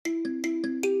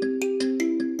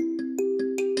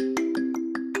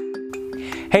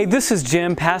Hey, this is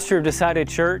Jim, pastor of Decided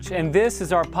Church, and this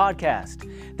is our podcast.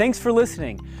 Thanks for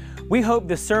listening. We hope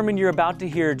the sermon you're about to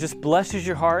hear just blesses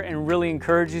your heart and really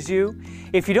encourages you.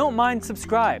 If you don't mind,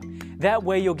 subscribe. That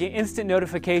way you'll get instant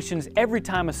notifications every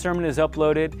time a sermon is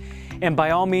uploaded. And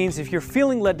by all means, if you're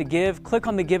feeling led to give, click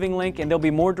on the giving link and there'll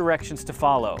be more directions to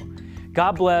follow.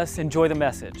 God bless. Enjoy the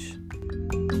message.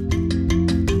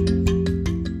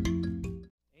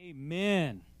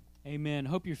 Amen. Amen.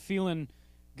 Hope you're feeling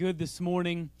good this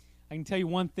morning. I can tell you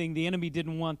one thing, the enemy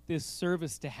didn't want this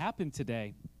service to happen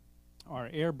today. Our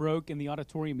air broke in the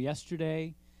auditorium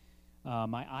yesterday.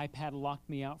 My iPad locked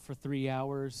me out for 3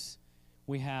 hours.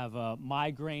 We have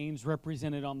migraines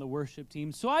represented on the worship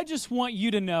team. So I just want you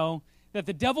to know that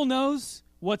the devil knows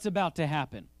what's about to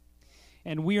happen.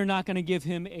 And we are not going to give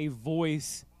him a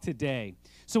voice today.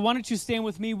 So why don't you stand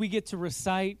with me? We get to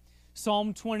recite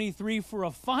Psalm 23 for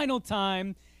a final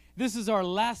time. This is our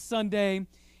last Sunday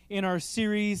in our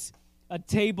series, A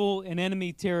Table in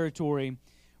Enemy Territory.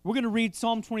 We're going to read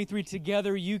Psalm 23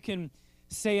 together. You can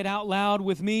say it out loud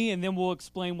with me, and then we'll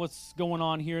explain what's going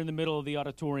on here in the middle of the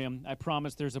auditorium. I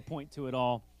promise there's a point to it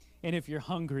all. And if you're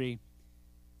hungry,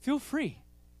 feel free.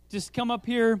 Just come up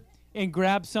here and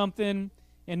grab something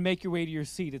and make your way to your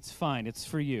seat. It's fine. It's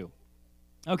for you.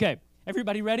 Okay,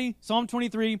 everybody ready? Psalm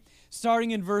 23,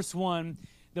 starting in verse 1,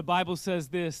 the Bible says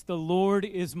this: "The Lord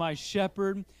is my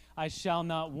shepherd, I shall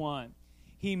not want.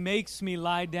 He makes me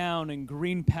lie down in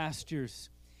green pastures.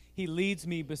 He leads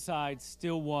me beside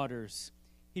still waters.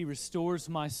 He restores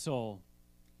my soul.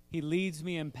 He leads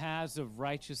me in paths of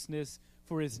righteousness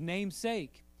for his name's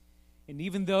sake. And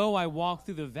even though I walk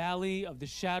through the valley of the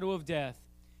shadow of death,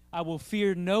 I will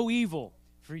fear no evil,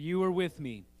 for you are with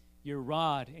me. Your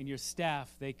rod and your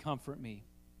staff, they comfort me.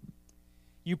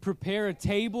 You prepare a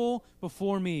table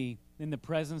before me in the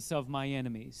presence of my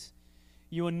enemies.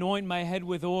 You anoint my head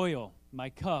with oil, my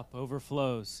cup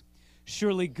overflows.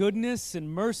 Surely goodness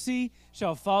and mercy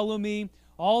shall follow me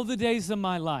all the days of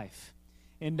my life,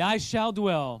 and I shall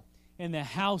dwell in the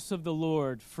house of the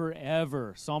Lord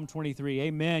forever." Psalm 23,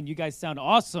 amen. You guys sound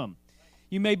awesome.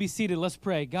 You may be seated. Let's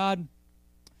pray. God,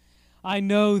 I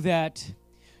know that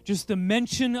just the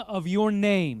mention of your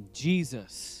name,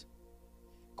 Jesus,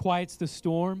 quiets the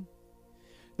storm.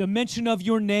 The mention of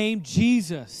your name,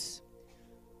 Jesus,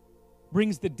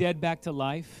 brings the dead back to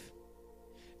life.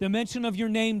 The mention of your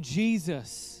name,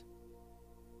 Jesus,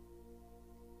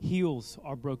 heals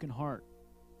our broken heart.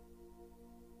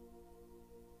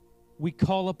 We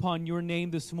call upon your name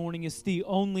this morning. It's the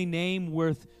only name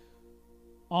worth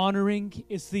honoring.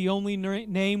 It's the only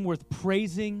name worth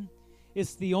praising.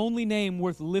 It's the only name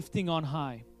worth lifting on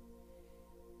high.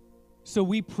 So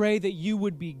we pray that you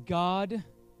would be God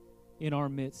in our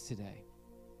midst today.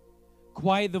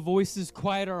 Quiet the voices,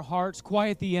 quiet our hearts,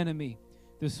 quiet the enemy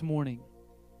this morning.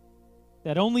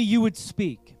 That only you would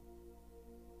speak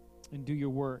and do your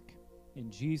work.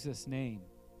 In Jesus' name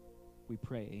we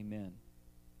pray, amen.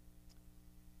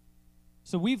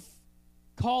 So we've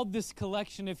called this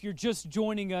collection, if you're just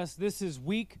joining us, this is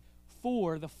week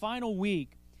 4, the final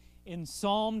week in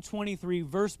Psalm 23,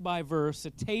 verse by verse,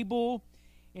 a table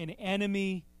in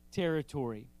enemy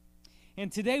territory.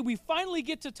 And today we finally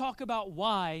get to talk about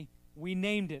why we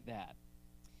named it that.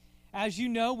 As you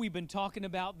know, we've been talking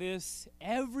about this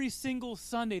every single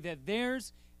Sunday, that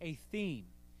there's a theme.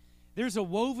 There's a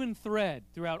woven thread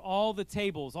throughout all the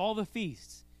tables, all the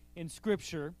feasts in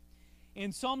Scripture.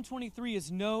 And Psalm 23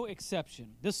 is no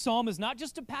exception. This psalm is not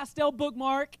just a pastel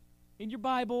bookmark in your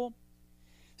Bible.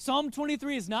 Psalm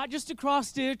 23 is not just a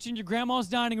cross-stitch in your grandma's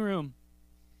dining room.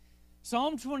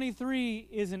 Psalm 23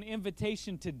 is an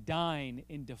invitation to dine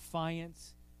in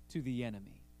defiance to the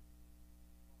enemy.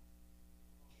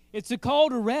 It's a call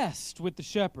to rest with the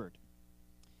shepherd,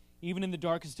 even in the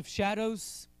darkest of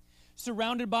shadows,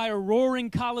 surrounded by a roaring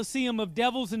coliseum of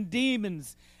devils and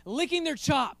demons, licking their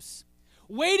chops,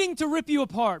 waiting to rip you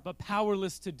apart, but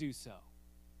powerless to do so.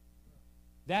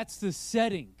 That's the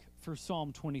setting for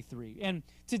Psalm 23. And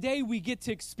today we get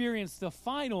to experience the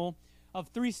final of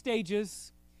 3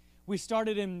 stages. We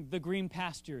started in the green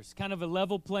pastures, kind of a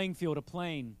level playing field, a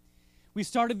plain. We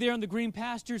started there in the green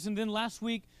pastures, and then last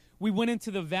week we went into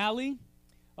the valley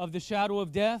of the shadow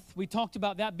of death. We talked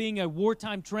about that being a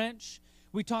wartime trench.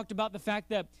 We talked about the fact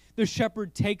that the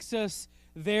shepherd takes us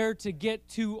there to get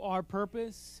to our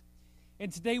purpose.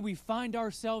 And today we find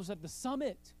ourselves at the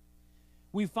summit.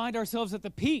 We find ourselves at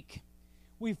the peak.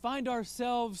 We find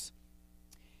ourselves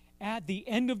at the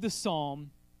end of the psalm,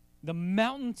 the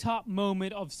mountaintop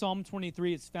moment of Psalm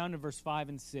 23. It's found in verse 5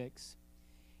 and 6.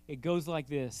 It goes like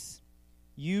this: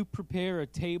 "You prepare a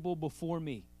table before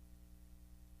me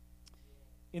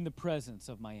in the presence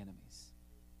of my enemies."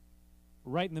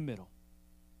 right in the middle.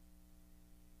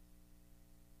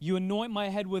 You anoint my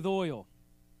head with oil.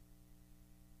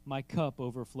 My cup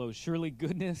overflows. Surely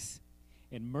goodness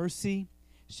and mercy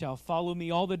shall follow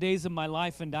me all the days of my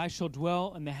life, and I shall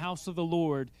dwell in the house of the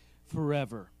Lord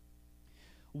forever.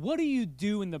 What do you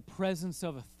do in the presence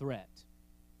of a threat?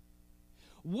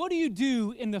 What do you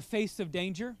do in the face of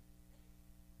danger?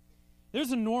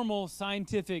 There's a normal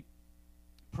scientific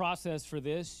process for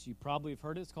this. You probably have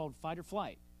heard it. It's called fight or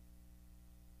flight.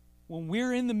 When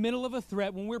we're in the middle of a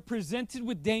threat, when we're presented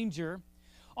with danger,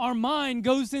 our mind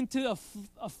goes into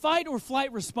a fight or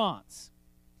flight response.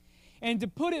 And to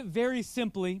put it very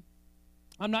simply,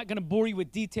 I'm not going to bore you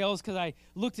with details because I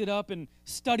looked it up and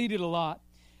studied it a lot.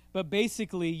 But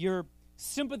basically, your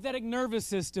sympathetic nervous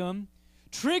system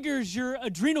triggers your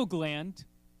adrenal gland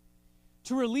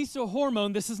to release a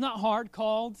hormone, this is not hard,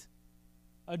 called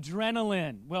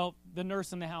adrenaline. Well, the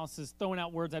nurse in the house is throwing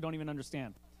out words I don't even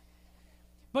understand.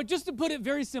 But just to put it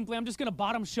very simply, I'm just going to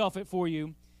bottom shelf it for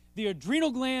you. The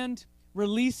adrenal gland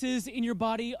releases in your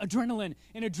body adrenaline.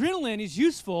 And adrenaline is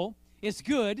useful. It's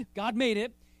good. God made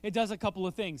it. It does a couple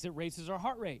of things. It raises our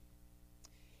heart rate.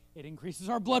 It increases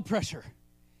our blood pressure.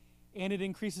 And it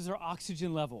increases our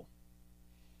oxygen level.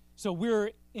 So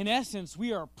in essence,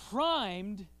 we are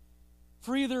primed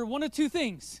for either one of two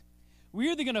things.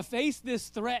 We're either going to face this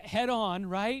threat head on,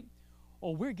 right?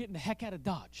 Or we're getting the heck out of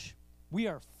Dodge. We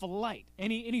are flight.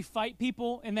 Any fight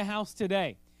people in the house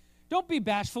today? Don't be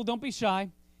bashful. Don't be shy.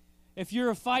 If you're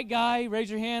a fight guy, raise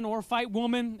your hand, or a fight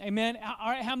woman. Amen. All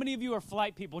right, how many of you are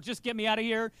flight people? Just get me out of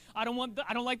here. I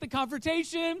don't like the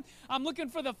confrontation. I'm looking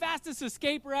for the fastest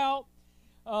escape route.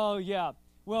 Oh yeah.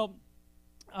 Well,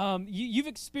 you've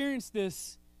experienced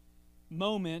this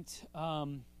moment.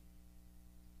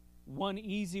 One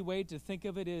easy way to think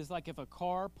of it is like if a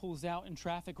car pulls out in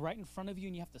traffic right in front of you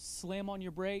and you have to slam on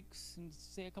your brakes and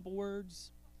say a couple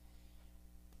words.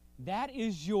 That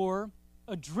is your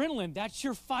adrenaline. That's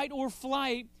your fight or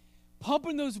flight,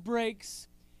 pumping those brakes.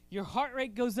 Your heart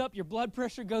rate goes up. Your blood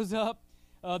pressure goes up.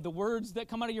 The words that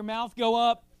come out of your mouth go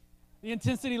up. The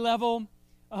intensity level.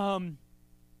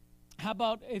 How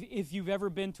about if you've ever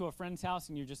been to a friend's house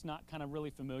and you're just not kind of really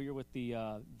familiar with the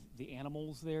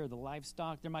animals there, the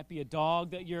livestock? There might be a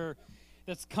dog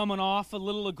that's coming off a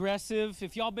little aggressive.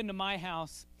 If y'all been to my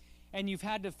house and you've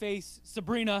had to face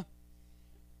Sabrina,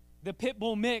 the pit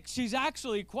bull mix, she's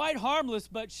actually quite harmless,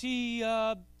 but she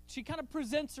kind of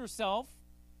presents herself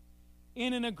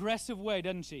in an aggressive way,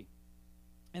 doesn't she?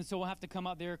 And so we'll have to come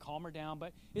out there, calm her down,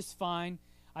 but it's fine.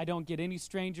 I don't get any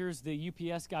strangers. The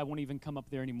UPS guy won't even come up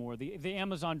there anymore. The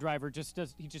Amazon driver just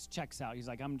checks out. He's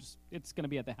like, it's going to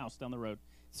be at the house down the road.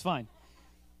 It's fine.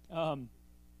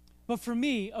 But for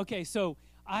me, okay, so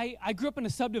I grew up in a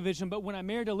subdivision, but when I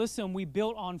married Alyssa and we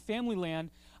built on family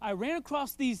land, I ran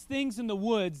across these things in the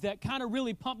woods that kind of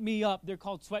really pumped me up. They're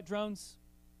called sweat drones.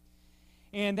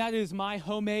 And that is my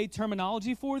homemade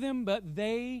terminology for them, but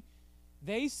they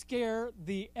scare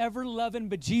the ever-loving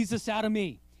bejesus out of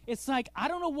me. It's like, I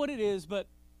don't know what it is, but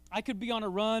I could be on a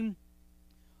run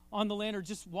on the land or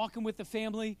just walking with the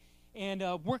family and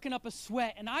working up a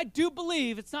sweat. And I do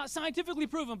believe, it's not scientifically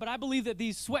proven, but I believe that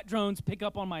these sweat drones pick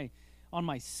up on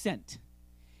my scent.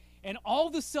 And all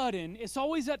of a sudden, it's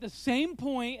always at the same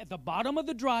point at the bottom of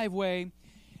the driveway,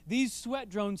 these sweat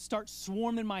drones start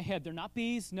swarming my head. They're not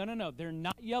bees. No. They're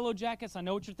not yellow jackets. I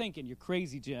know what you're thinking. You're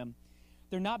crazy, Jim.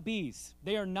 They're not bees.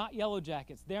 They are not yellow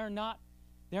jackets. They are not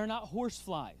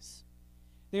horseflies.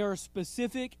 They are a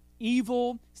specific,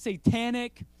 evil,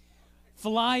 satanic,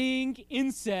 flying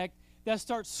insect that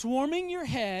starts swarming your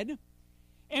head.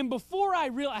 And before I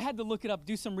had to look it up,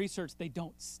 do some research. They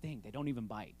don't sting. They don't even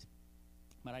bite.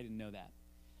 But I didn't know that.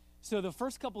 So the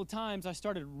first couple of times I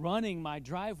started running my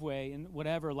driveway and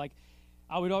whatever, like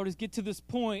I would always get to this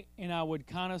point and I would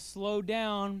kind of slow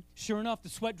down. Sure enough, the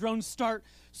sweat drones start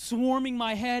swarming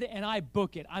my head and I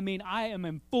book it. I mean, I am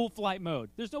in full flight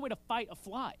mode. There's no way to fight a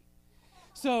fly.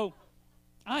 So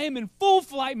I am in full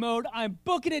flight mode. I'm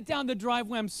booking it down the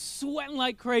driveway. I'm sweating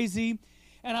like crazy.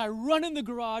 And I run in the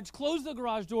garage, close the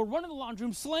garage door, run in the laundry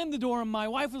room, slam the door. And my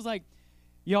wife was like,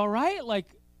 "You all right? Like,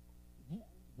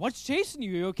 what's chasing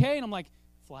you? You okay?" And I'm like,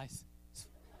 "Flies."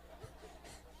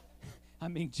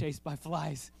 I'm being chased by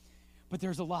flies, but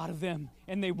there's a lot of them,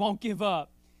 and they won't give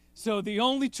up. So the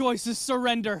only choice is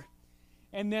surrender.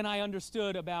 And then I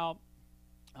understood about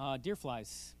deer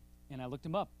flies, and I looked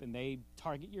them up, and they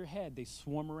target your head. They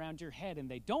swarm around your head, and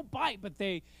they don't bite, but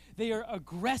they are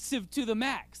aggressive to the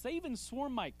max. They even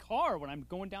swarm my car when I'm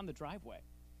going down the driveway.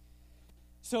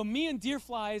 So me and deer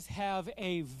flies have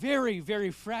a very, very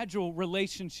fragile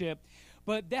relationship,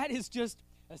 but that is just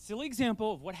A silly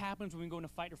example of what happens when we go into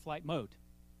fight or flight mode.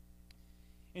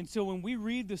 And so when we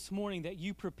read this morning that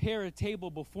you prepare a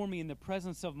table before me in the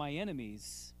presence of my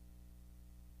enemies,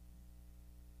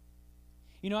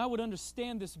 I would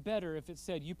understand this better if it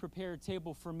said, you prepare a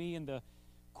table for me in the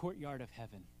courtyard of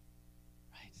heaven.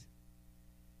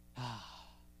 Right?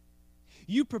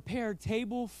 You prepare a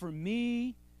table for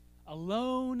me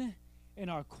alone in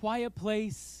our quiet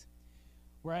place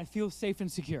where I feel safe and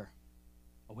secure,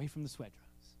 away from the sweat drops.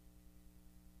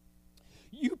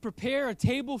 You prepare a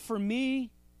table for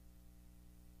me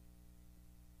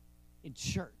in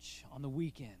church on the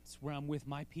weekends where I'm with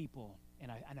my people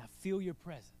and I feel your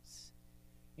presence.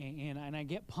 And I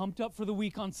get pumped up for the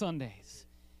week on Sundays.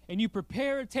 And you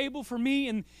prepare a table for me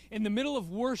in the middle of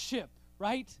worship,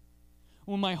 right?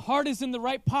 When my heart is in the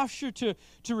right posture to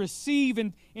receive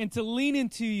and to lean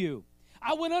into you.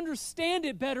 I would understand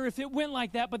it better if it went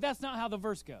like that, but that's not how the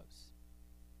verse goes.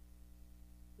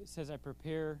 It says, I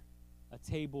prepare a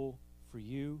table for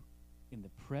you in the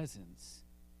presence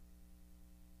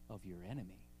of your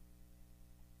enemy.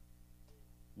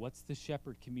 What's the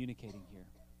shepherd communicating here?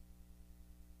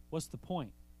 What's the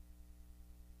point?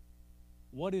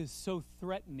 What is so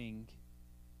threatening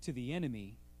to the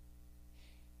enemy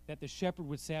that the shepherd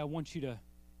would say, I want you to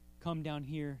come down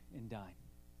here and dine.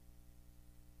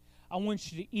 I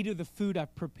want you to eat of the food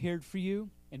I've prepared for you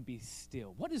and be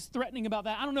still. What is threatening about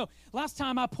that? I don't know. Last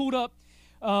time I pulled up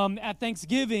at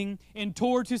Thanksgiving and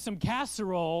tore to some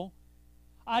casserole,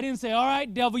 I didn't say, all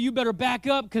right, devil, you better back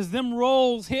up because them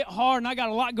rolls hit hard and I got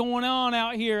a lot going on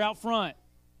out here out front.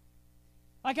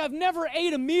 Like I've never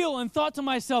ate a meal and thought to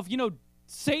myself,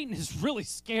 Satan is really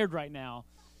scared right now.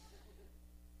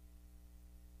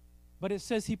 But it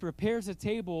says he prepares a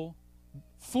table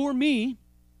for me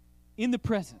in the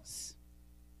presence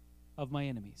of my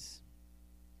enemies.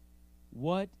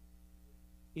 What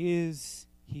is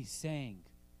he saying?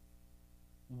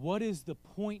 What is the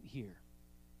point here?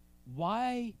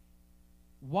 Why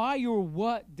or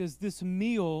what does this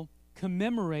meal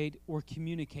commemorate or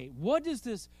communicate? What does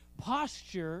this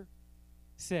posture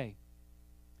say?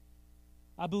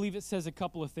 I believe it says a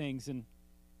couple of things, and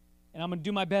I'm going to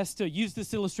do my best to use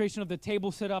this illustration of the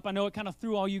table set up. I know it kind of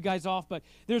threw all you guys off, but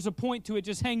there's a point to it.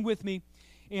 Just hang with me.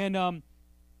 And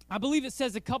I believe it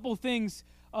says a couple of things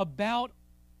about,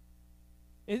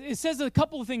 it says a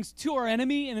couple of things to our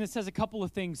enemy, and then it says a couple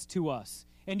of things to us.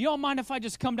 And y'all mind if I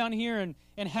just come down here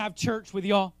and have church with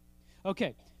y'all?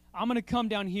 Okay, I'm going to come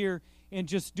down here and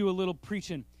just do a little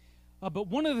preaching. But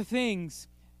one of the things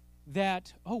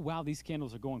that, oh, wow, these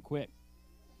candles are going quick.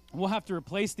 We'll have to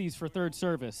replace these for third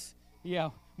service. Yeah,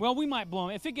 well, we might blow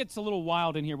them. If it gets a little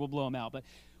wild in here, we'll blow them out. But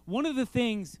one of the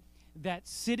things that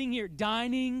sitting here,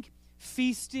 dining,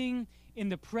 feasting in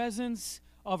the presence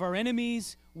of our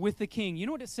enemies with the King, you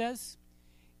know what it says?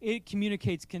 It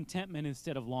communicates contentment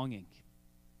instead of longing.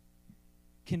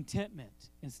 Contentment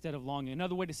instead of longing.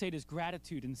 Another way to say it is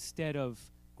gratitude instead of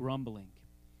grumbling.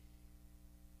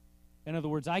 In other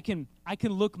words, I can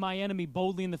look my enemy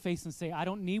boldly in the face and say, I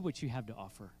don't need what you have to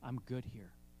offer. I'm good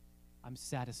here. I'm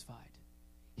satisfied.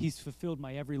 He's fulfilled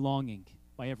my every longing,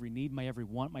 my every need, my every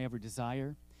want, my every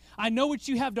desire. I know what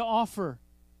you have to offer,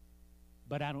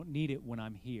 but I don't need it when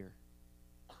I'm here.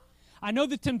 I know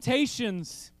the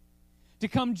temptations to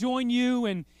come join you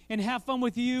and have fun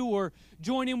with you, or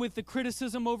join in with the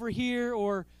criticism over here,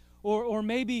 or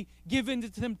maybe give in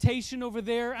to temptation over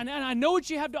there. And I know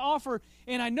what you have to offer,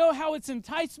 and I know how it's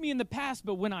enticed me in the past,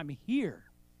 but when I'm here,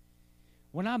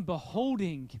 when I'm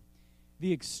beholding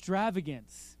the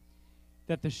extravagance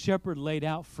that the shepherd laid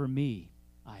out for me,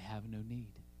 I have no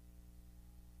need.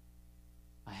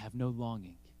 I have no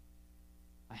longing.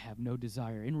 I have no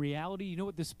desire. In reality, you know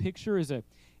what this picture is a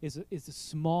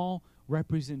small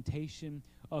representation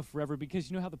of forever, because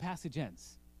you know how the passage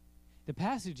ends. The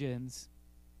passage ends,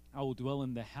 I will dwell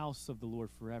in the house of the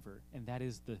Lord forever, and that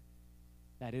is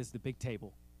the big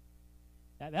table.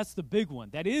 That's the big one.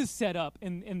 That is set up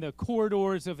in the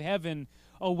corridors of heaven,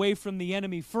 away from the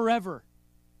enemy forever.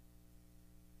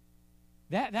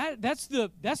 That's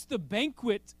the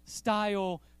banquet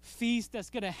style feast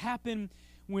that's going to happen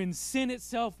when sin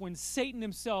itself, when Satan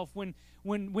himself, when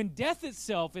death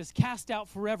itself is cast out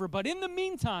forever. But in the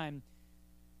meantime,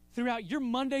 throughout your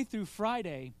Monday through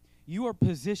Friday, you are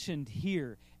positioned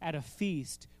here at a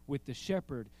feast with the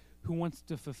shepherd who wants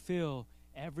to fulfill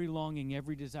every longing,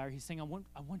 every desire. He's saying, I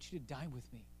want you to dine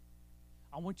with me.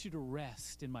 I want you to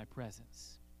rest in my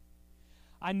presence.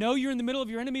 I know you're in the middle of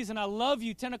your enemies, and I love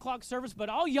you, 10 o'clock service, but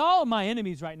all y'all are my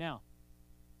enemies right now.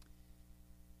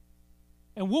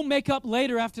 And we'll make up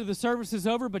later after the service is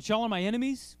over, but y'all are my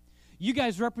enemies. You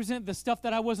guys represent the stuff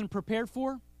that I wasn't prepared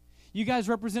for. You guys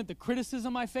represent the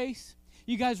criticism I face.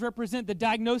 You guys represent the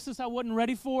diagnosis I wasn't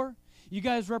ready for. You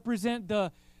guys represent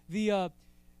the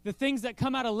things that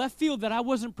come out of left field that I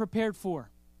wasn't prepared for.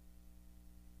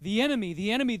 The enemy,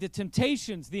 the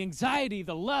temptations, the anxiety,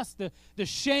 the lust, the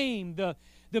shame,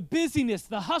 the busyness,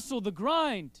 the hustle, the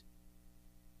grind.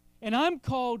 And I'm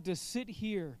called to sit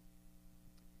here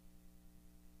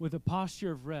with a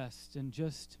posture of rest and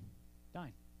just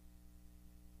dine.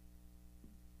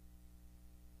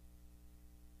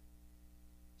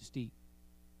 Just eat.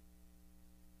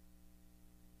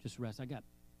 Just rest. I got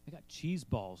cheese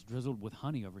balls drizzled with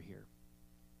honey over here.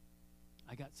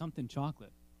 I got something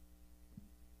chocolate.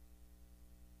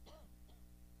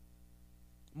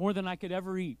 More than I could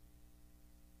ever eat.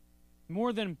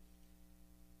 More than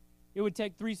it would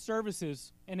take 3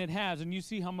 services, and it has, and you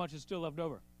see how much is still left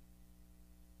over.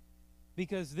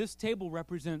 Because this table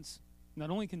represents not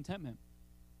only contentment,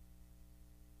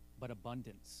 but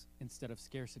abundance instead of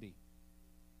scarcity.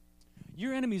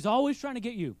 Your enemy's always trying to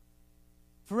get you,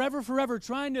 forever,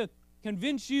 trying to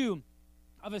convince you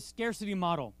of a scarcity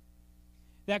model.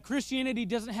 That Christianity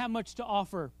doesn't have much to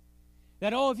offer.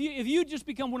 That, if you just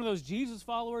become one of those Jesus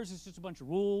followers, it's just a bunch of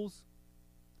rules,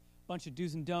 a bunch of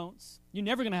do's and don'ts. You're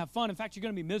never going to have fun. In fact, you're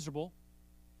going to be miserable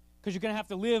because you're going to have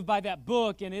to live by that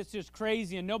book, and it's just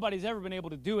crazy, and nobody's ever been able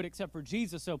to do it except for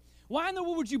Jesus. So why in the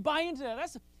world would you buy into that?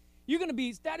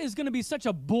 That is going to be such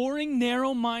a boring,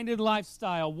 narrow-minded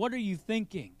lifestyle. What are you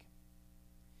thinking?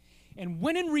 And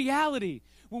when in reality,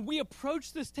 when we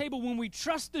approach this table, when we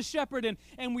trust the shepherd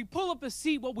and we pull up a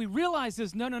seat, what we realize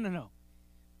is, no.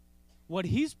 What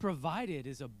he's provided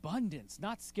is abundance,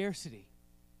 not scarcity.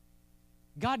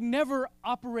 God never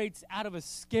operates out of a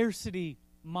scarcity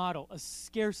model, a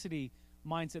scarcity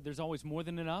mindset. There's always more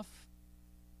than enough.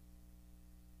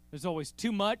 There's always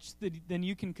too much than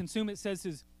you can consume. It says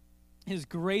his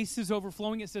grace is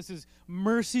overflowing. It says his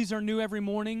mercies are new every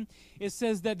morning. It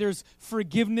says that there's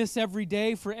forgiveness every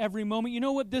day for every moment. You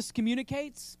know what this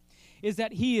communicates? Is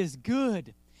that he is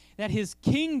good, that his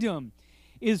kingdom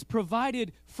is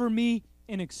provided for me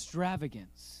in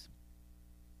extravagance.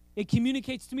 It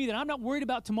communicates to me that I'm not worried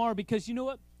about tomorrow because you know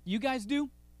what you guys do?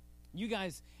 You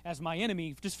guys, as my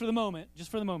enemy, just for the moment,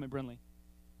 Brindley.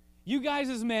 You guys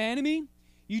as my enemy,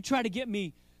 you try to get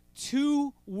me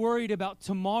too worried about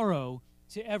tomorrow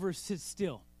to ever sit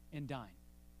still and dine.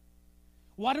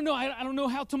 Well, I don't know. I don't know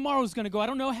how tomorrow's going to go. I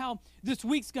don't know how this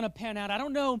week's going to pan out. I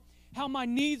don't know how my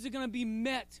needs are going to be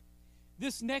met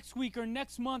this next week or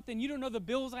next month, and you don't know the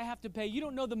bills I have to pay. You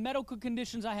don't know the medical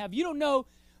conditions I have. You don't know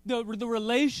the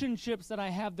relationships that I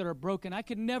have that are broken. I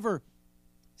could never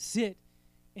sit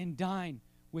and dine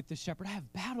with the shepherd. I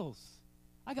have battles.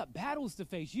 I got battles to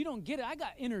face. You don't get it. I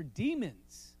got inner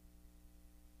demons.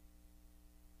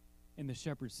 And the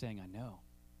shepherd's saying, I know.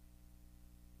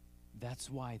 That's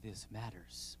why this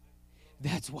matters.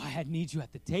 That's why I need you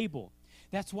at the table.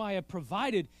 That's why I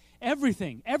provided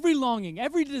everything, every longing,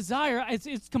 every desire.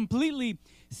 It's completely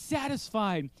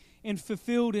satisfied and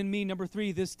fulfilled in me. Number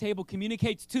 3, this table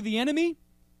communicates to the enemy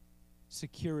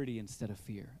security instead of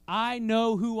fear. I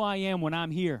know who I am when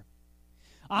I'm here.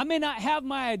 I may not have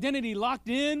my identity locked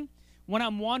in when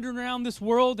I'm wandering around this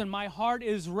world and my heart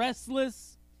is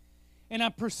restless and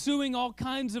I'm pursuing all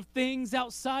kinds of things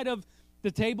outside of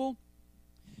the table.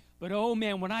 But oh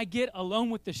man, when I get alone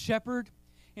with the shepherd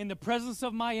in the presence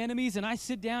of my enemies and I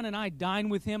sit down and I dine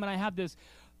with him and I have this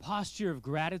posture of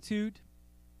gratitude,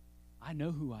 I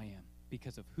know who I am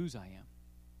because of whose I am.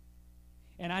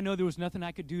 And I know there was nothing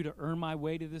I could do to earn my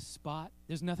way to this spot.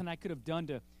 There's nothing I could have done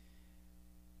to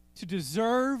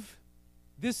deserve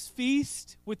this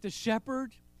feast with the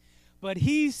shepherd. But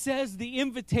he says the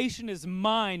invitation is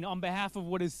mine on behalf of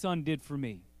what his son did for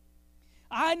me.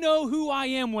 I know who I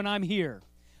am when I'm here.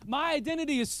 My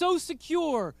identity is so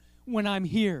secure when I'm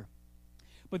here.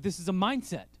 But this is a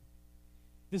mindset.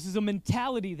 This is a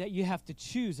mentality that you have to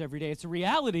choose every day. It's a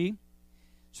reality.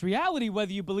 It's reality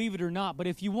whether you believe it or not. But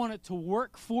if you want it to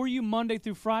work for you Monday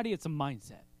through Friday, it's a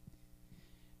mindset.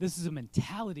 This is a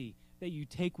mentality that you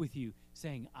take with you,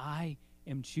 saying, I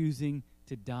am choosing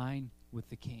to dine with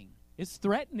the King. It's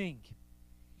threatening.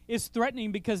 It's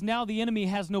threatening because now the enemy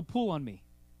has no pull on me.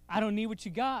 I don't need what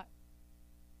you got.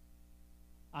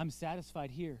 I'm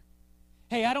satisfied here.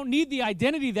 Hey, I don't need the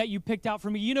identity that you picked out for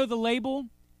me. You know the label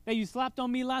that you slapped on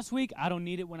me last week? I don't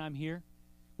need it when I'm here.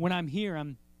 When I'm here,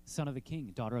 I'm son of the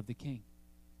King, daughter of the King.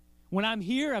 When I'm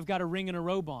here, I've got a ring and a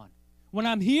robe on. When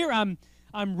I'm here, I'm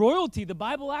royalty. The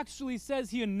Bible actually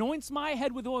says he anoints my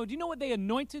head with oil. Do you know what they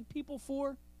anointed people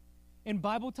for in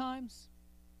Bible times?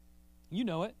 You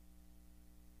know it.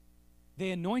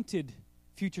 They anointed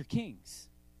future kings.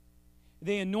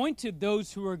 They anointed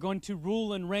those who are going to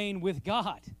rule and reign with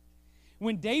God.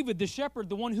 When David, the shepherd,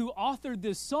 the one who authored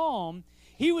this psalm,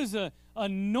 he was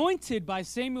anointed by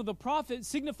Samuel the prophet,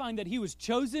 signifying that he was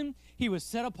chosen, he was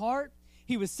set apart,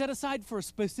 he was set aside for a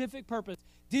specific purpose.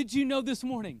 Did you know this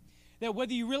morning that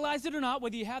whether you realize it or not,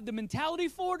 whether you have the mentality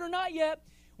for it or not yet,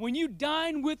 when you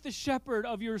dine with the shepherd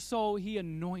of your soul, he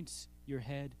anoints your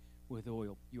head with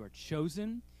oil. You are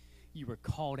chosen, you are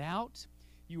called out,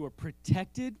 you are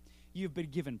protected, you have been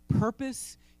given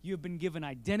purpose, you have been given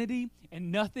identity,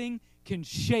 and nothing can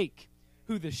shake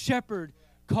who the shepherd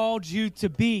called you to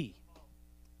be.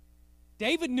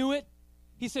 David knew it.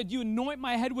 He said, you anoint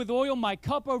my head with oil, my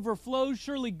cup overflows,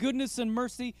 surely goodness and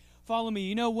mercy follow me.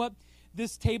 You know what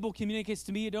this table communicates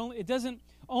to me? It doesn't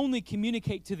only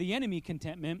communicate to the enemy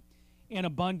contentment and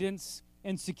abundance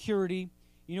and security.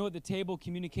 You know what the table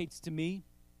communicates to me?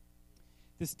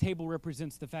 This table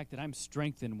represents the fact that I'm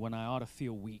strengthened when I ought to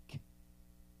feel weak.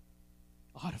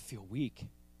 I ought to feel weak.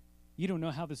 You don't know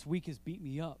how this week has beat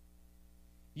me up.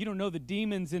 You don't know the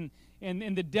demons and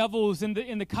the devils in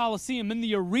the Colosseum, in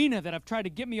the arena that have tried to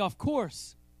get me off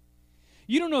course.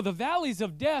 You don't know the valleys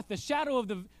of death, the shadow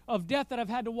of death that I've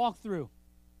had to walk through.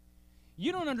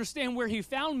 You don't understand where he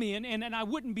found me, and I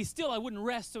wouldn't be still, I wouldn't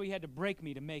rest, so he had to break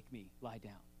me to make me lie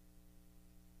down.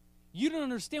 You don't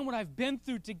understand what I've been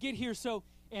through to get here, so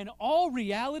in all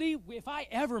reality, if I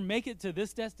ever make it to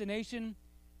this destination,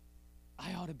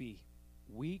 I ought to be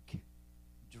weak,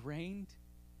 drained,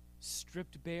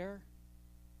 stripped bare,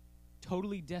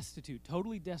 totally destitute,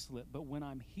 totally desolate. But when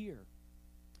I'm here,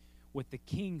 what the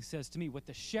king says to me, what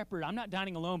the shepherd, I'm not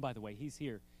dining alone, by the way, he's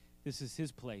here. This is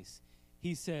his place.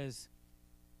 He says,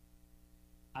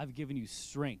 I've given you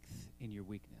strength in your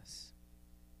weakness.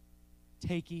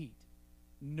 Take, eat,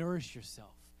 nourish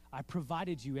yourself. I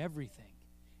provided you everything.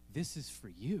 This is for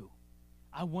you.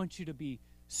 I want you to be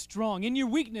strong. In your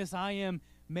weakness, I am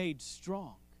made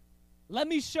strong. Let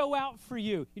me show out for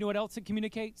you. You know what else it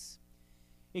communicates?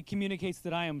 It communicates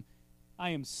that I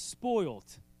am spoiled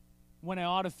when I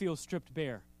ought to feel stripped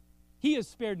bare. He has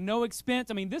spared no expense.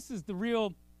 I mean, this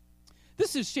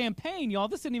is champagne, y'all.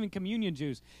 This isn't even communion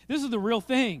juice. This is the real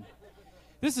thing.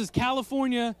 This is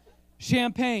California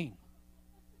champagne.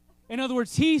 In other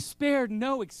words, he spared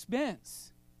no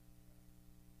expense.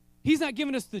 He's not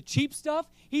giving us the cheap stuff.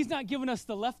 He's not giving us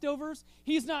the leftovers.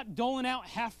 He's not doling out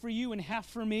half for you and half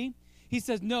for me. He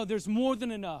says, no, there's more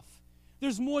than enough.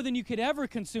 There's more than you could ever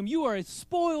consume. You are a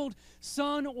spoiled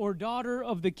son or daughter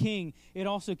of the king. It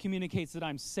also communicates that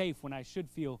I'm safe when I should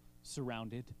feel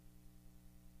surrounded.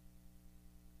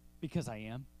 Because I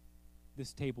am.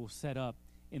 This table set up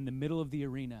in the middle of the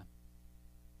arena.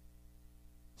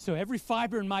 So every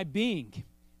fiber in my being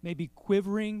may be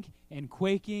quivering and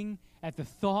quaking at the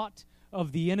thought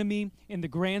of the enemy in the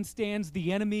grandstands,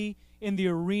 the enemy in the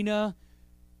arena,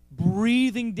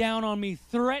 breathing down on me,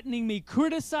 threatening me,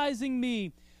 criticizing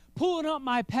me, pulling up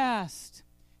my past,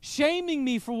 shaming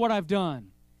me for what I've done.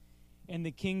 And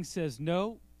the king says,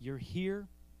 no, you're here.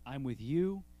 I'm with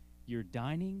you. You're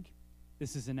dining.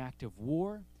 This is an act of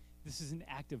war. This is an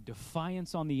act of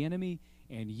defiance on the enemy,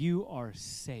 and you are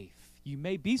safe. You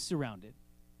may be surrounded,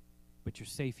 but you're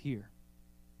safe here.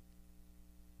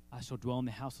 I shall dwell in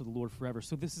the house of the Lord forever.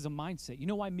 So this is a mindset. You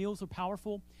know why meals are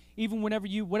powerful? Even whatever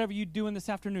you doing this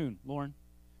afternoon, Lauren,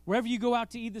 wherever you go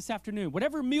out to eat this afternoon,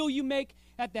 whatever meal you make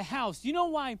at the house, you know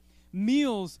why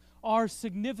meals are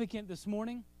significant this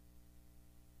morning?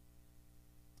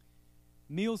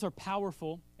 Meals are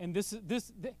powerful, and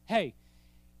hey,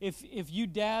 if you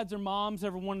dads or moms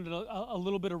ever wanted a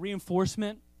little bit of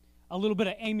reinforcement, a little bit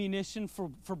of ammunition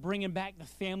for bringing back the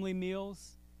family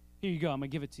meals, here you go. I'm going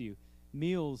to give it to you.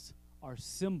 Meals are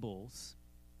symbols.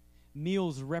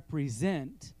 Meals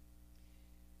represent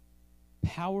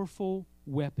powerful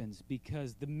weapons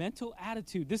because the mental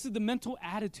attitude, this is the mental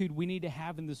attitude we need to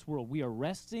have in this world. We are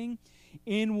resting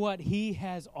in what he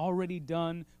has already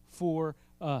done for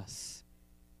us.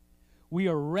 We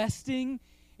are resting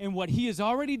in what he has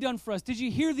already done for us. Did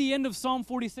you hear the end of Psalm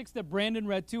 46 that Brandon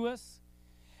read to us?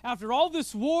 After all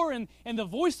this war and the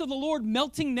voice of the Lord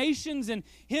melting nations and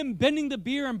him bending the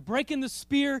beer and breaking the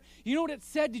spear, you know what it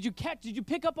said? Did you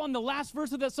pick up on the last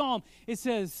verse of that psalm? It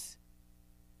says,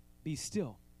 be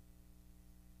still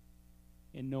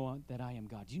and know that I am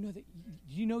God. Do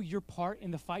you know your part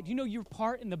in the fight? Do you know your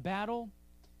part in the battle?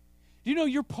 Do you know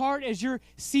your part as you're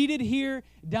seated here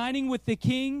dining with the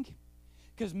king?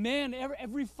 Because man,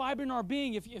 every fiber in our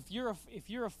being, if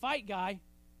you're a fight guy,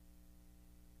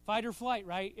 fight or flight,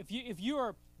 right? If you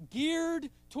are geared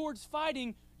towards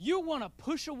fighting, you want to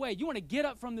push away. You want to get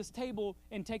up from this table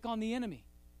and take on the enemy,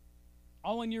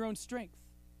 all in your own strength.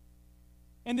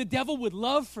 And the devil would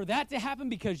love for that to happen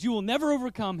because you will never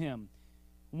overcome him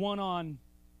one on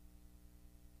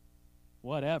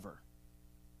whatever.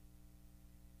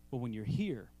 But when you're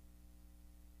here,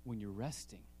 when you're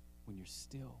resting, when you're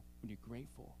still, when you're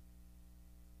grateful,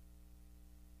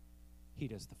 he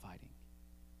does the fighting.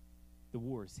 The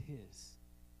war is his.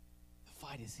 The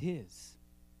fight is his.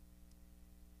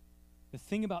 The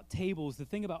thing about tables, the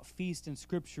thing about feast in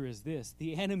Scripture is this.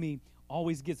 The enemy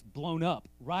always gets blown up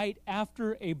right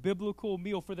after a biblical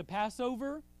meal. For the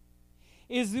Passover,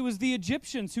 it was the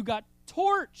Egyptians who got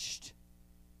torched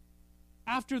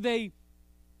after they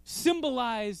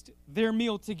symbolized their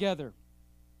meal together.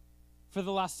 For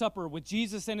the Last Supper with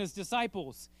Jesus and his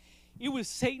disciples, it was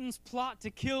Satan's plot to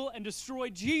kill and destroy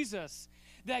Jesus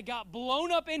that got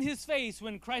blown up in his face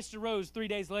when Christ arose 3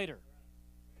 days later.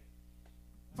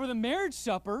 For the marriage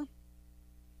supper,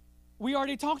 we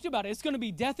already talked about it. It's going to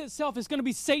be death itself. It's going to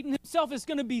be Satan himself. It's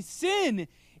going to be sin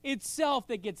itself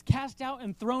that gets cast out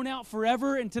and thrown out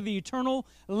forever into the eternal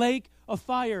lake of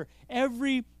fire.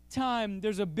 Every time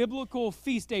there's a biblical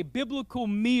feast, a biblical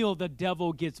meal, the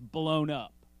devil gets blown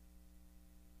up.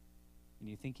 And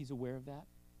you think he's aware of that?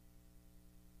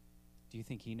 Do you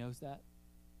think he knows that?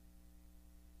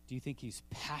 Do you think he's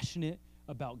passionate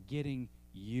about getting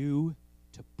you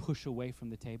to push away from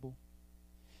the table?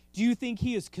 Do you think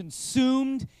he is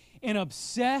consumed and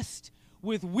obsessed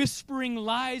with whispering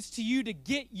lies to you to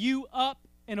get you up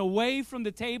and away from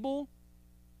the table?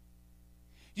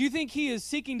 Do you think he is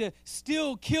seeking to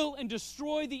still kill and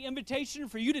destroy the invitation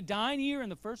for you to dine here in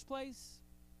the first place?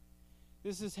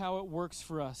 This is how it works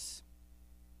for us.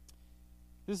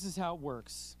 This is how it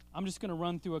works. I'm just going to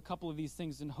run through a couple of these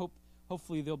things and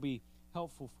hopefully they'll be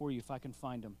helpful for you if I can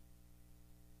find them.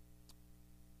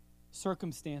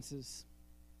 Circumstances.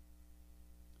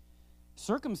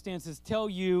 Circumstances tell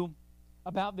you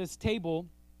about this table.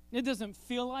 It doesn't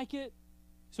feel like it,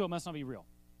 so it must not be real.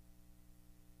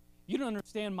 You don't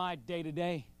understand my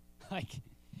day-to-day. Like,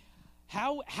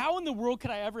 how in the world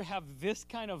could I ever have this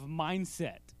kind of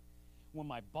mindset when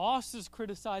my boss is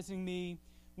criticizing me,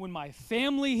 when my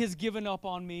family has given up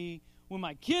on me, when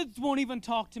my kids won't even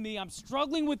talk to me, I'm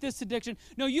struggling with this addiction?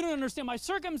 No, you don't understand. My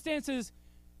circumstances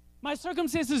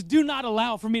do not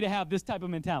allow for me to have this type of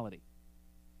mentality.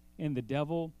 And the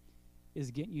devil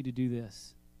is getting you to do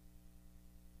this.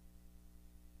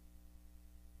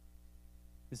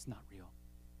 This is not real.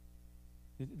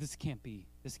 This can't be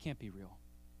real.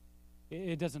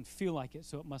 It doesn't feel like it,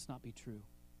 so it must not be true.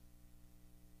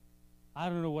 I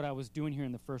don't know what I was doing here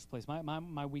in the first place.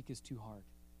 My week is too hard.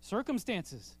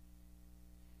 Circumstances.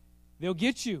 They'll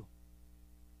get you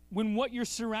when what you're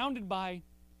surrounded by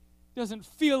doesn't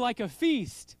feel like a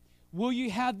feast. Will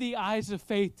you have the eyes of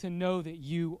faith to know that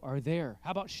you are there?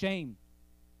 How about shame?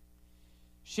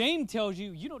 Shame tells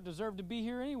you you don't deserve to be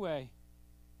here anyway.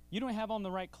 You don't have on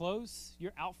the right clothes.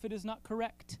 Your outfit is not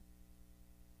correct.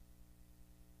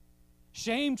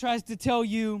 Shame tries to tell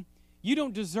you you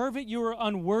don't deserve it. You are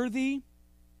unworthy.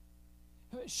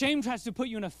 Shame tries to put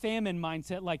you in a famine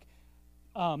mindset, like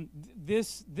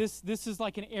this is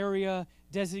like an area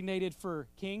designated for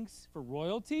kings, for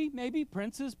royalty, maybe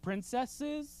princes,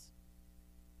 princesses,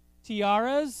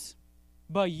 tiaras.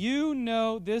 But you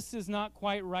know this is not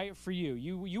quite right for you.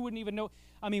 You wouldn't even know.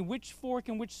 I mean, which fork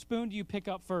and which spoon do you pick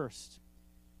up first?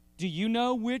 Do you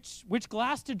know which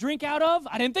glass to drink out of?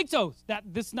 I didn't think so.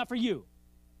 This is not for you.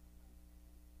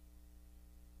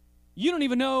 You don't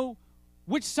even know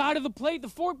which side of the plate the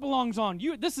fork belongs on.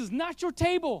 This is not your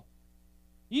table.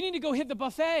 You need to go hit the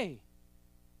buffet.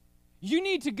 You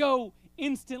need to go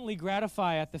instantly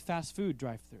gratify at the fast food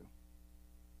drive-thru.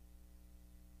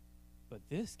 But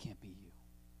this can't be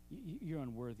you. You're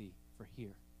unworthy for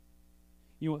here.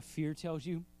 You know what fear tells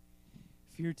you?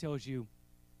 Fear tells you,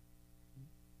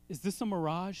 is this a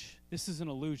mirage? This is an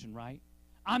illusion, right?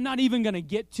 I'm not even going to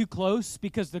get too close,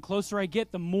 because the closer I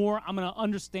get, the more I'm going to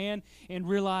understand and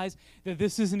realize that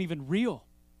this isn't even real.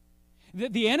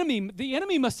 The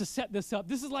enemy must have set this up.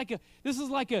 This is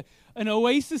like an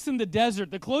oasis in the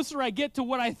desert. The closer I get to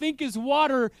what I think is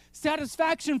water,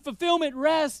 satisfaction, fulfillment,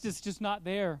 rest, it's just not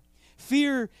there.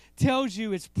 Fear tells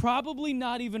you it's probably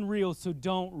not even real, so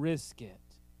don't risk it.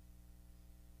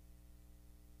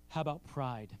 How about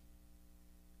pride?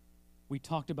 We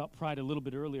talked about pride a little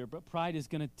bit earlier, but pride is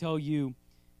going to tell you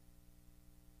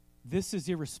this is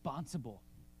irresponsible.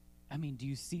 I mean, do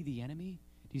you see the enemy?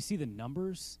 Do you see the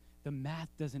numbers? The math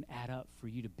doesn't add up for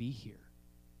you to be here.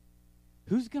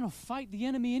 Who's going to fight the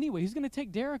enemy anyway? Who's going to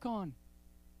take Derek on?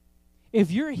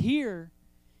 If you're here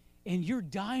and you're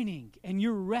dining and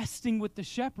you're resting with the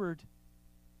shepherd,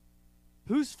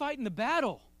 who's fighting the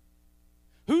battle?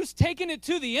 Who's taking it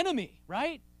to the enemy,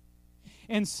 right?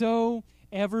 And so,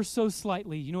 ever so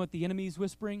slightly, you know what the enemy is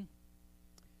whispering?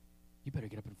 You better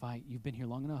get up and fight. You've been here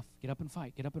long enough. Get up and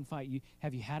fight. Get up and fight.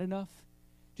 Have you had enough?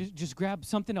 Just grab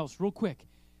something else real quick.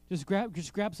 Just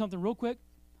grab something real quick,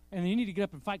 and then you need to get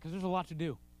up and fight because there's a lot to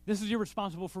do. This is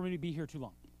irresponsible for me to be here too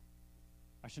long.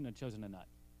 I shouldn't have chosen a nut.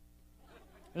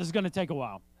 This is going to take a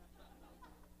while.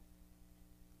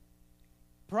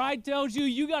 Pride tells you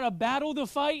you got a battle to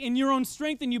fight in your own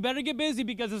strength, and you better get busy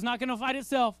because it's not going to fight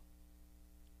itself.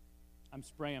 I'm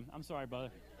spraying. I'm sorry,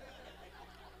 brother.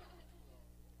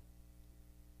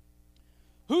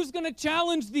 Who's going to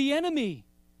challenge the enemy?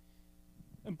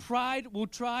 And pride will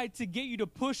try to get you to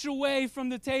push away from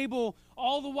the table,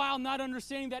 all the while not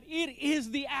understanding that it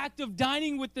is the act of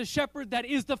dining with the shepherd that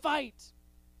is the fight.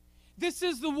 This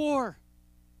is the war.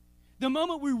 The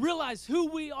moment we realize who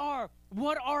we are,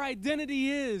 what our identity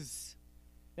is,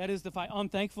 that is the fight.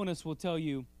 Unthankfulness will tell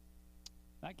you,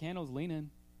 that candle's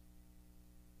leaning.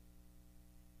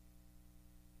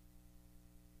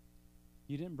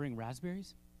 You didn't bring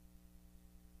raspberries?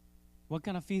 What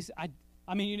kind of feast?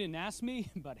 I mean, you didn't ask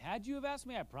me, but had you have asked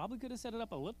me, I probably could have set it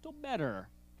up a little better.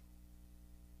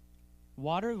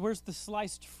 Water, where's the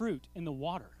sliced fruit in the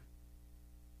water?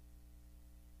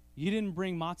 You didn't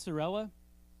bring mozzarella?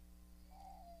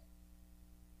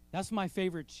 That's my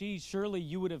favorite cheese. Surely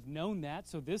you would have known that.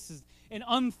 So this is an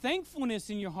unthankfulness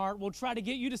in your heart will try to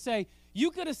get you to say, you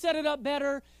could have set it up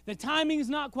better. The timing's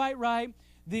not quite right.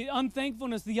 The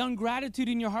unthankfulness, the ungratitude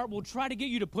in your heart will try to get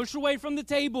you to push away from the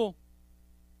table.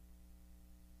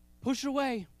 Push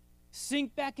away.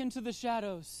 Sink back into the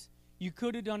shadows. You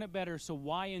could have done it better, so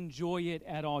why enjoy it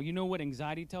at all? You know what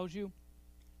anxiety tells you?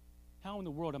 How in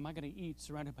the world am I going to eat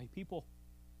surrounded by people?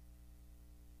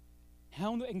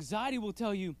 Anxiety will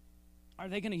tell you, are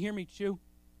they going to hear me chew?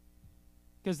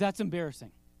 Because that's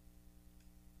embarrassing.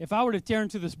 If I were to tear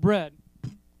into this bread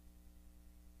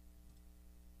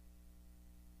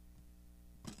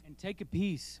and take a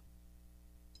piece,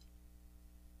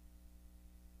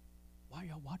 why are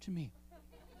y'all watching me?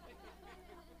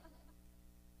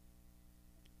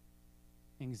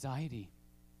 Anxiety,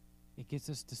 it gets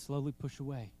us to slowly push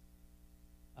away.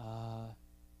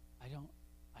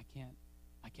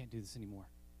 I can't do this anymore.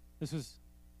 This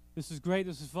is great.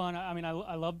 This is fun. I mean, I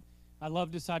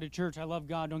love Decided Church. I love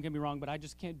God. Don't get me wrong, but I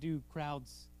just can't do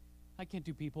crowds. I can't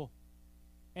do people.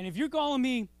 And if you're calling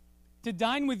me to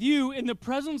dine with you in the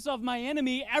presence of my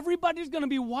enemy, everybody's going to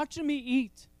be watching me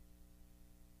eat.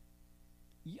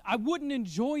 I wouldn't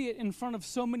enjoy it in front of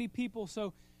so many people,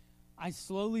 so I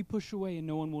slowly push away and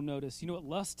no one will notice. You know what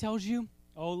lust tells you?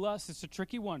 Oh, lust, it's a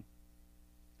tricky one.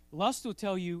 Lust will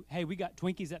tell you, hey, we got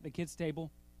Twinkies at the kids' table.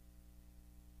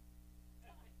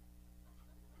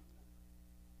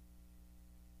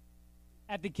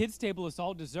 At the kids' table, it's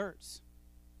all desserts.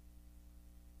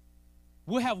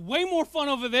 We'll have way more fun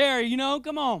over there,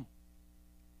 come on.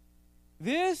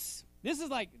 This is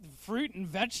like fruit and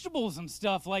vegetables and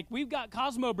stuff. Like we've got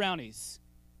Cosmo brownies.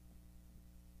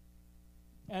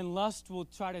 And lust will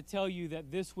try to tell you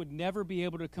that this would never be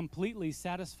able to completely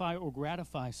satisfy or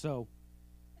gratify. So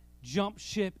jump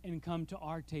ship and come to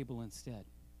our table instead.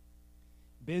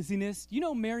 Busyness. You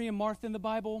know Mary and Martha in the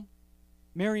Bible?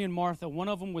 Mary and Martha, one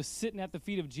of them was sitting at the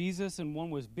feet of Jesus and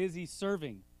one was busy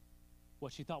serving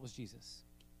what she thought was Jesus.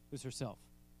 It was herself.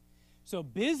 So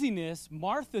busyness,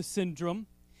 Martha syndrome,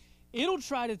 it'll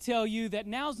try to tell you that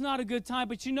now's not a good time,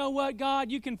 but you know what,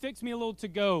 God, you can fix me a little to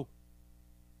go.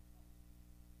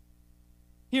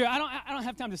 Here, I don't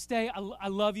have time to stay. I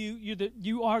love you.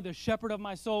 You are the shepherd of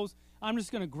my souls. I'm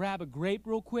just going to grab a grape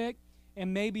real quick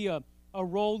and maybe a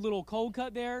rolled little cold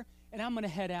cut there, and I'm going to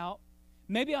head out.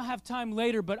 Maybe I'll have time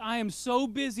later, but I am so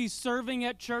busy serving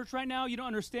at church right now. You don't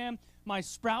understand my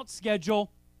Sprout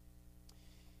schedule.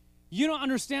 You don't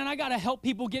understand. I got to help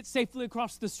people get safely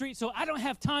across the street, so I don't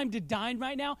have time to dine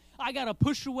right now. I got to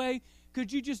push away.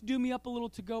 Could you just do me up a little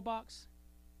to-go box?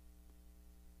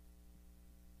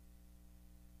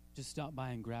 Just stop by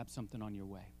and grab something on your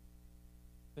way.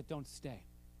 But don't stay.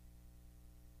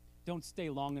 Don't stay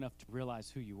long enough to realize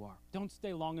who you are. Don't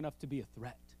stay long enough to be a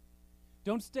threat.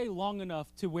 Don't stay long enough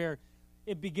to where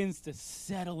it begins to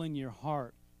settle in your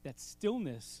heart that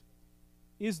stillness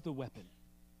is the weapon.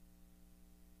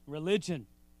 Religion.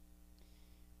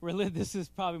 This is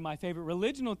probably my favorite.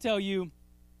 Religion will tell you,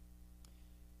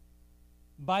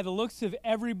 by the looks of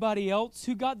everybody else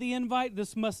who got the invite,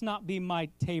 this must not be my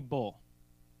table.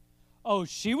 Oh,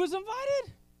 she was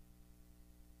invited?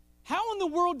 How in the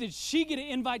world did she get an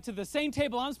invite to the same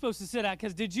table I'm supposed to sit at?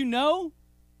 Because did you know?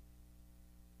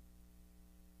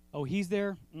 Oh, he's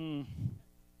there?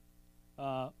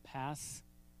 Pass.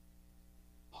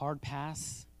 hard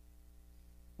pass.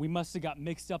 We must have got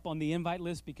mixed up on the invite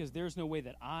list because there's no way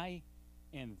that I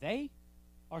and they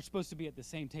are supposed to be at the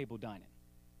same table dining.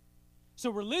 So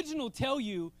religion will tell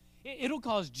you, it'll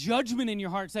cause judgment in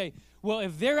your heart. Say, well,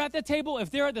 if they're at the table,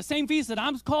 if they're at the same feast that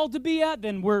I'm called to be at,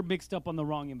 then we're mixed up on the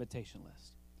wrong invitation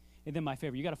list. And then my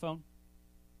favorite, you got a phone?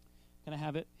 Can I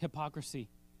have it? Hypocrisy.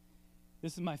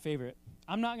 This is my favorite.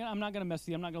 I'm not gonna mess with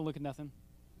you. I'm not gonna look at nothing.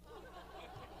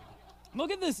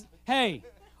 Look at this. Hey,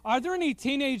 are there any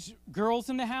teenage girls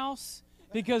in the house?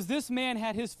 Because this man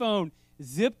had his phone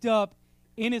zipped up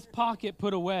in his pocket,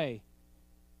 put away.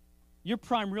 You're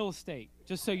prime real estate,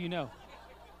 just so you know.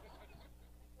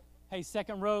 Hey,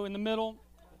 second row in the middle.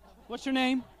 What's your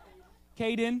name?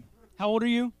 Caden. How old are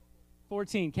you?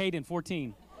 14. Caden,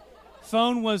 14.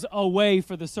 Phone was away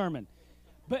for the sermon.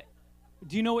 But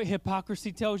do you know what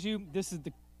hypocrisy tells you? This is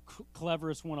the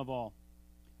cleverest one of all.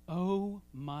 Oh,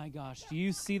 my gosh. Do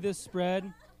you see this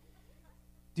spread?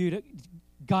 Dude,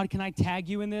 God, can I tag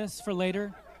you in this for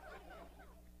later?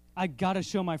 I got to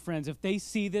show my friends. If they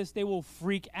see this, they will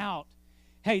freak out.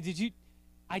 Hey,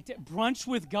 brunch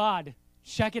with God.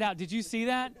 Check it out. Did you see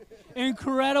that?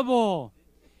 Incredible.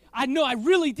 I know, I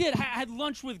really did. I had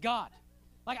lunch with God.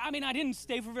 I didn't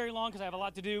stay for very long because I have a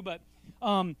lot to do, but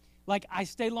I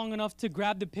stayed long enough to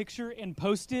grab the picture and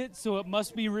post it, so it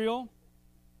must be real.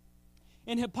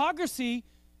 And hypocrisy,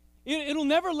 it'll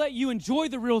never let you enjoy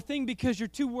the real thing because you're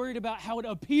too worried about how it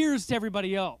appears to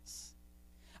everybody else.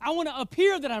 I want to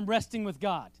appear that I'm resting with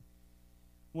God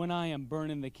when I am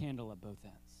burning the candle at both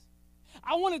ends.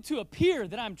 I want it to appear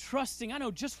that I'm trusting. I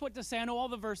know just what to say. I know all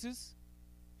the verses.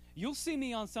 You'll see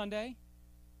me on Sunday.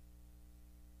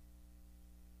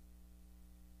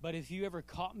 But if you ever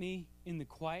caught me in the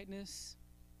quietness,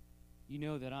 you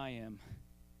know that I am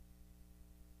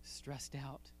stressed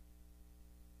out.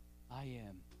 I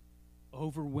am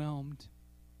overwhelmed.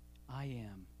 I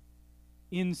am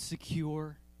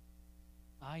insecure.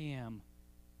 I am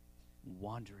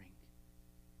wandering.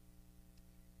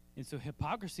 And so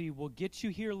hypocrisy will get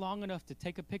you here long enough to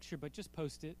take a picture, but just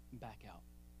post it and back out.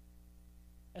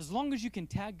 As long as you can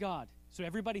tag God so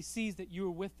everybody sees that you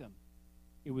were with them,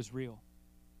 it was real.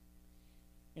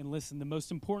 And listen, the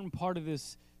most important part of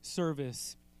this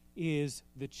service is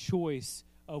the choice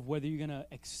of whether you're going to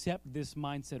accept this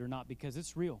mindset or not, because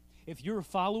it's real. If you're a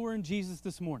follower in Jesus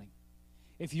this morning,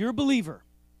 if you're a believer,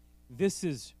 this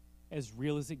is as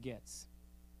real as it gets.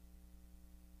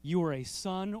 You are a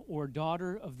son or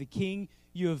daughter of the King.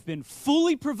 You have been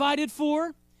fully provided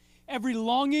for. Every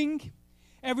longing,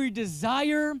 every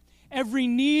desire, every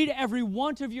need, every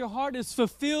want of your heart is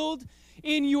fulfilled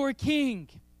in your King.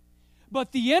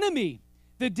 But the enemy,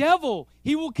 the devil,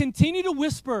 he will continue to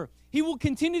whisper. He will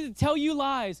continue to tell you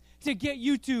lies to get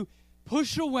you to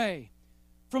push away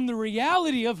from the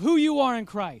reality of who you are in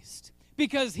Christ.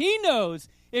 Because he knows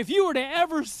if you were to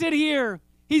ever sit here,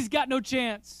 he's got no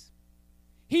chance.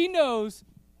 He knows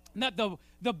that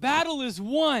the battle is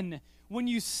won when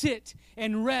you sit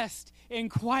and rest and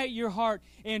quiet your heart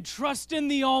and trust in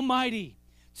the Almighty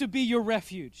to be your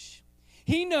refuge.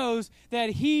 He knows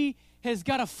that he has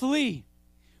got to flee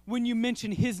when you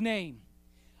mention his name.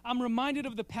 I'm reminded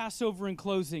of the Passover in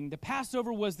closing. The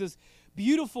Passover was this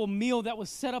beautiful meal that was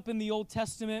set up in the Old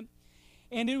Testament.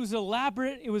 And it was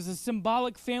elaborate. It was a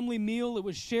symbolic family meal. It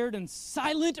was shared in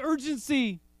silent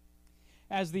urgency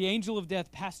as the angel of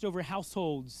death passed over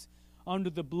households under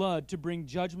the blood to bring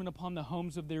judgment upon the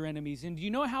homes of their enemies. And do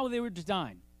you know how they were to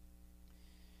dine?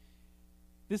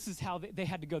 This is how they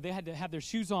had to go. They had to have their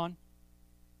shoes on.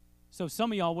 So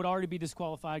some of y'all would already be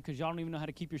disqualified because y'all don't even know how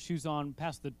to keep your shoes on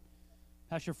past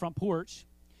your front porch.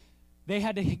 They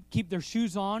had to keep their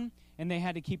shoes on, and they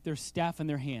had to keep their staff in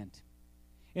their hand.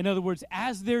 In other words,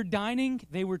 as they're dining,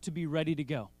 they were to be ready to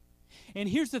go. And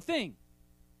here's the thing.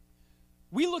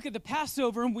 We look at the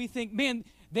Passover and we think, man,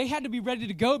 they had to be ready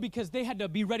to go because they had to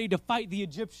be ready to fight the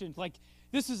Egyptians. Like,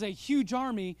 this is a huge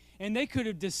army, and they could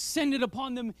have descended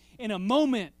upon them in a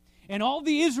moment, and all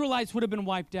the Israelites would have been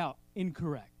wiped out.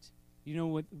 Incorrect. You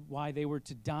know why they were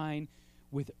to dine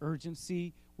with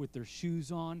urgency, with their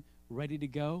shoes on, ready to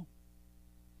go?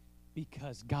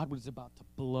 Because God was about to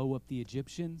blow up the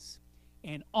Egyptians.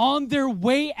 And on their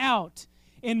way out,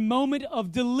 in moment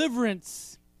of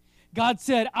deliverance, God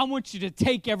said, I want you to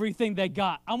take everything they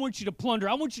got. I want you to plunder.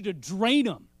 I want you to drain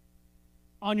them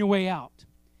on your way out.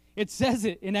 It says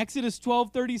it in Exodus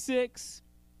 12:36.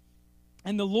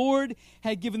 And the Lord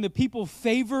had given the people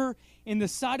favor in the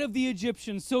sight of the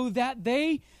Egyptians so that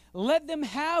they let them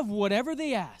have whatever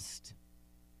they asked.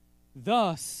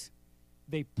 Thus,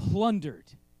 they plundered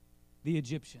the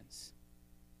Egyptians.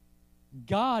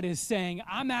 God is saying,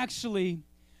 I'm actually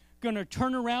going to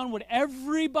turn around what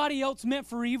everybody else meant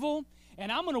for evil,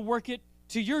 and I'm going to work it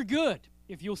to your good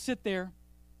if you'll sit there.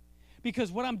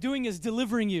 Because what I'm doing is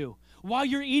delivering you. While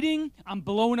you're eating, I'm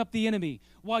blowing up the enemy.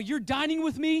 While you're dining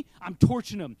with me, I'm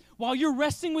torching them. While you're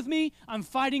resting with me, I'm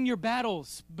fighting your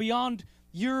battles beyond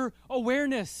your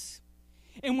awareness.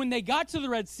 And when they got to the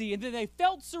Red Sea, and then they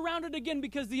felt surrounded again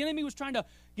because the enemy was trying to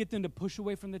get them to push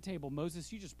away from the table.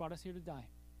 Moses, you just brought us here to die.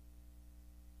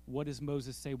 What does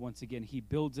Moses say once again? He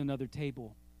builds another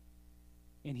table,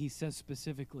 and he says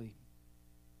specifically,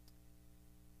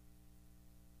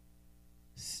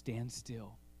 stand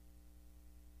still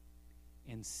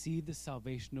and see the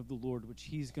salvation of the Lord, which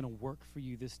he's going to work for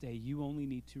you this day. You only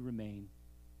need to remain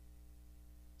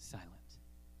silent.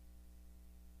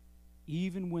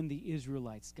 Even when the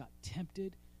Israelites got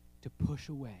tempted to push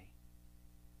away,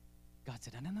 God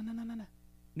said, no.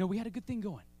 No, we had a good thing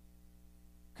going.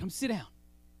 Come sit down.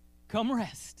 Come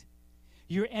rest.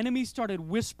 Your enemy started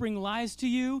whispering lies to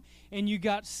you, and you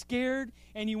got scared,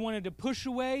 and you wanted to push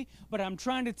away. But I'm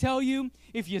trying to tell you,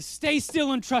 if you stay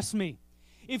still and trust me,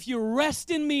 if you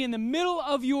rest in me in the middle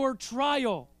of your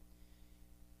trial,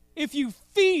 if you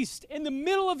feast in the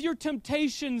middle of your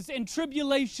temptations and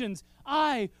tribulations,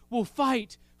 I will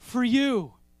fight for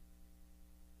you.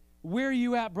 Where are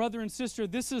you at, brother and sister?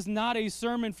 This is not a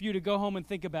sermon for you to go home and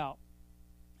think about.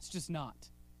 It's just not.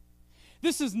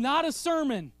 This is not a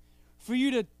sermon for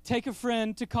you to take a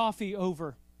friend to coffee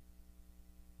over.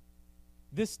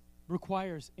 This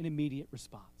requires an immediate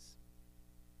response.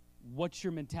 What's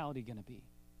your mentality going to be?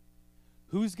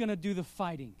 Who's going to do the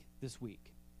fighting this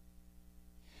week?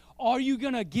 Are you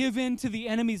going to give in to the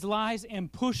enemy's lies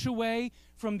and push away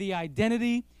from the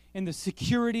identity and the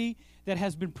security that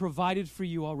has been provided for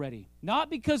you already? Not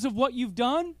because of what you've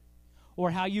done or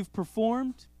how you've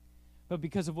performed, but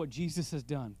because of what Jesus has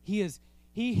done. He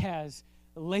has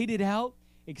laid it out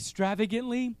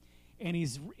extravagantly, and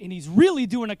he's really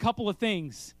doing a couple of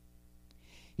things.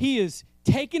 He is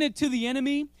taking it to the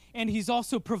enemy, and he's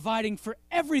also providing for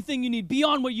everything you need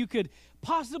beyond what you could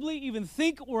possibly even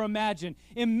think or imagine,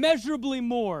 immeasurably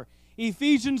more.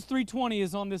 Ephesians 3:20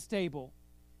 is on this table.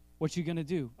 What you going to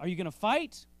do? Are you going to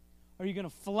fight? Are you going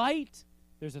to flight?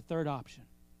 There's a third option.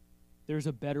 There's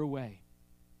a better way.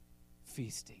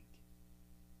 Feasting.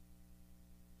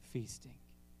 Feasting.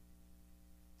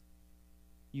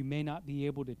 You may not be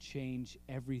able to change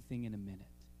everything in a minute.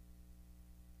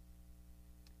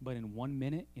 But in 1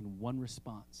 minute, in one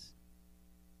response,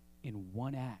 in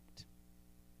one act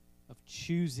of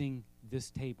choosing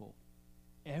this table,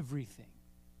 everything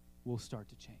will start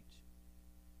to change.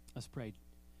 Let's pray.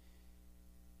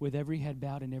 With every head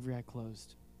bowed and every eye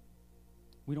closed.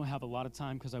 We don't have a lot of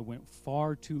time because I went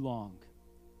far too long.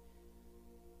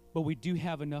 But we do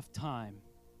have enough time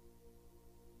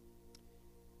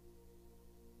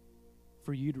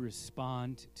for you to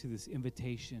respond to this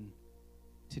invitation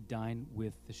to dine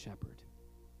with the shepherd.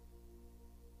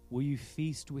 Will you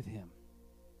feast with him?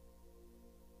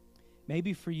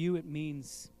 Maybe for you it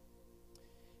means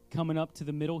coming up to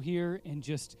the middle here and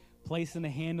just placing a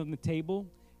hand on the table,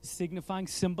 signifying,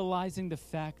 symbolizing the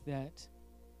fact that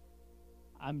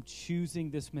I'm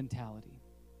choosing this mentality.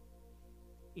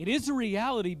 It is a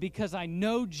reality because I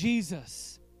know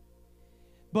Jesus.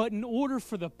 But in order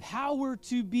for the power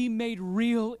to be made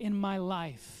real in my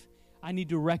life, I need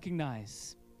to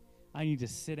recognize, I need to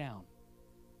sit down.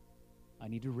 I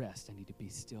need to rest. I need to be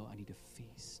still. I need to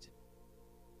feast.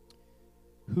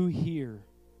 Who here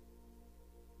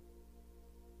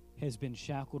has been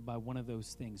shackled by one of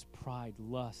those things? Pride,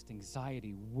 lust,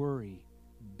 anxiety, worry,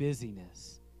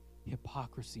 busyness,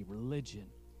 hypocrisy, religion.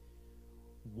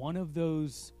 One of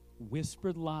those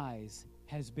whispered lies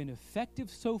has been effective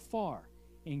so far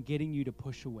in getting you to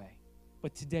push away.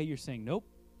 But today you're saying, nope,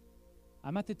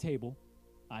 I'm at the table.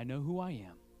 I know who I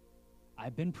am.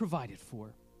 I've been provided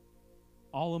for.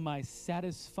 All of my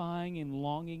satisfying and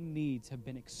longing needs have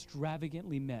been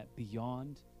extravagantly met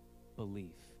beyond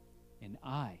belief. And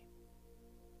I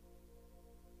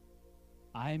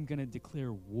am going to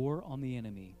declare war on the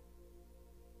enemy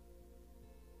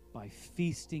by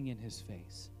feasting in his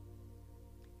face.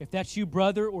 If that's you,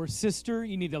 brother or sister,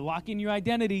 you need to lock in your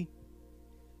identity.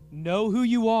 Know who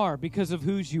you are because of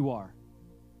whose you are.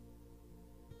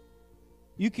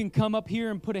 You can come up here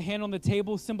and put a hand on the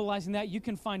table symbolizing that. You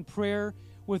can find prayer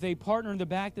with a partner in the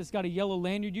back that's got a yellow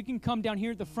lanyard. You can come down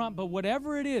here at the front, but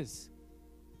whatever it is,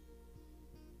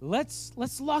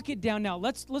 let's lock it down now.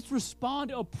 Let's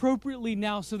respond appropriately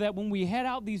now so that when we head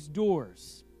out these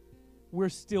doors, we're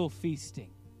still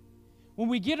feasting. When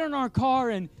we get in our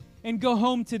car and go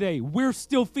home today, we're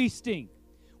still feasting.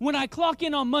 When I clock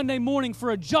in on Monday morning for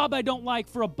a job I don't like,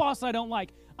 for a boss I don't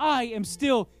like, I am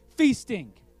still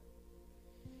feasting.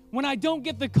 When I don't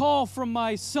get the call from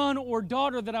my son or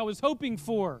daughter that I was hoping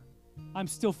for, I'm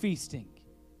still feasting.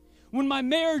 When my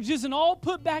marriage isn't all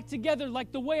put back together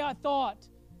like the way I thought,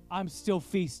 I'm still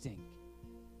feasting.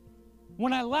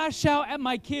 When I lash out at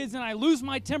my kids and I lose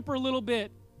my temper a little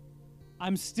bit,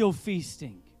 I'm still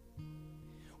feasting.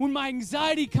 When my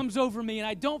anxiety comes over me and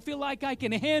I don't feel like I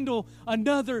can handle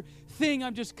another thing,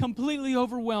 I'm just completely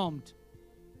overwhelmed,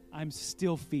 I'm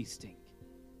still feasting.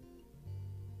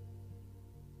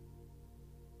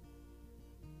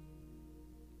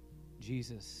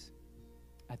 Jesus,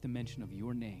 at the mention of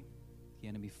your name, the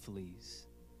enemy flees.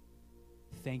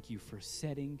 Thank you for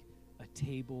setting a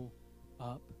table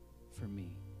up for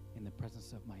me in the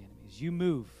presence of my enemies. You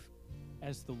move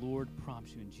as the Lord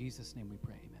prompts you. In Jesus' name we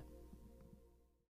pray.